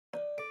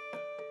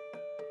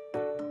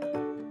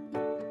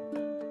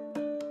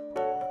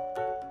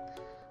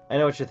I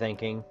know what you're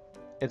thinking.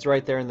 It's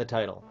right there in the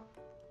title.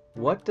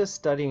 What does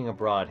studying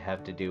abroad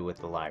have to do with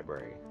the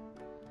library?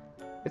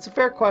 It's a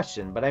fair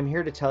question, but I'm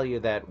here to tell you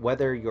that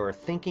whether you're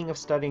thinking of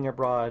studying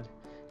abroad,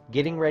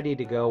 getting ready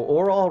to go,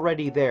 or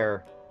already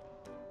there,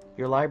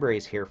 your library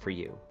is here for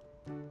you.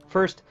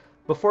 First,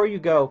 before you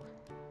go,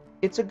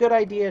 it's a good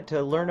idea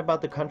to learn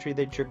about the country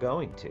that you're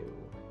going to,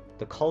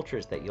 the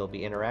cultures that you'll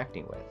be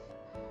interacting with,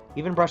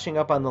 even brushing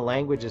up on the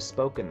languages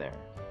spoken there.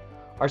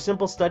 Our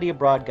simple study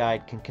abroad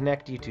guide can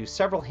connect you to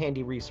several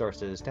handy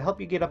resources to help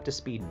you get up to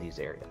speed in these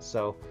areas,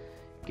 so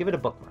give it a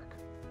bookmark.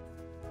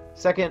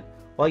 Second,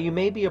 while you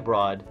may be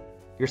abroad,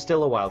 you're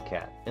still a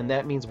Wildcat, and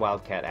that means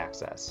Wildcat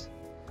access.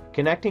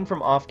 Connecting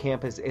from off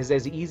campus is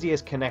as easy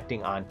as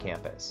connecting on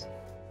campus.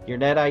 Your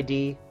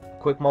NetID,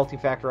 quick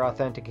multi-factor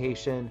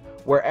authentication,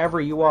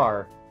 wherever you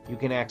are, you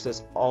can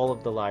access all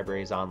of the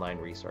library's online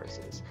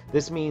resources.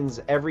 This means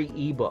every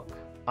ebook,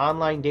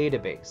 online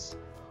database,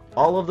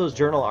 all of those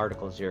journal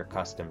articles you're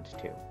accustomed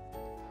to.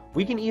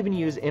 We can even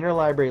use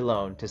Interlibrary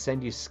Loan to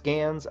send you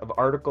scans of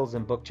articles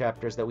and book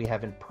chapters that we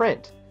have in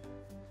print.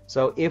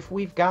 So if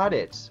we've got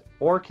it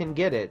or can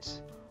get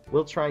it,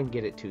 we'll try and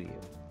get it to you.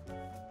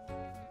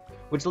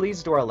 Which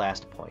leads to our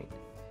last point.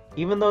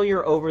 Even though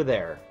you're over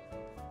there,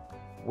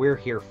 we're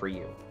here for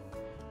you.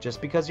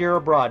 Just because you're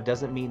abroad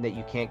doesn't mean that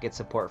you can't get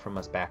support from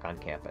us back on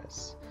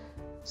campus.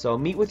 So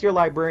meet with your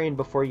librarian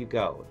before you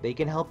go. They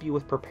can help you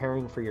with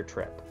preparing for your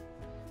trip.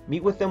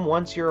 Meet with them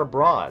once you're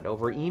abroad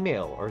over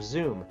email or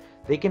Zoom.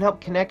 They can help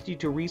connect you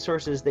to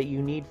resources that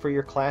you need for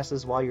your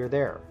classes while you're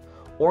there,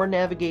 or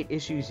navigate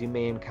issues you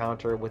may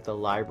encounter with the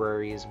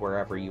libraries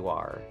wherever you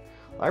are.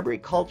 Library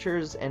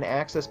cultures and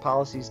access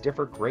policies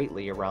differ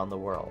greatly around the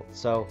world.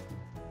 So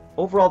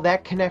overall,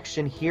 that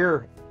connection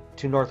here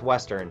to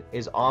Northwestern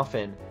is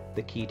often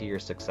the key to your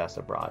success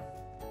abroad.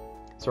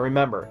 So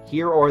remember,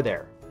 here or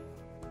there,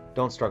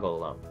 don't struggle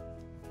alone.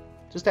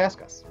 Just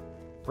ask us.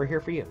 We're here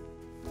for you.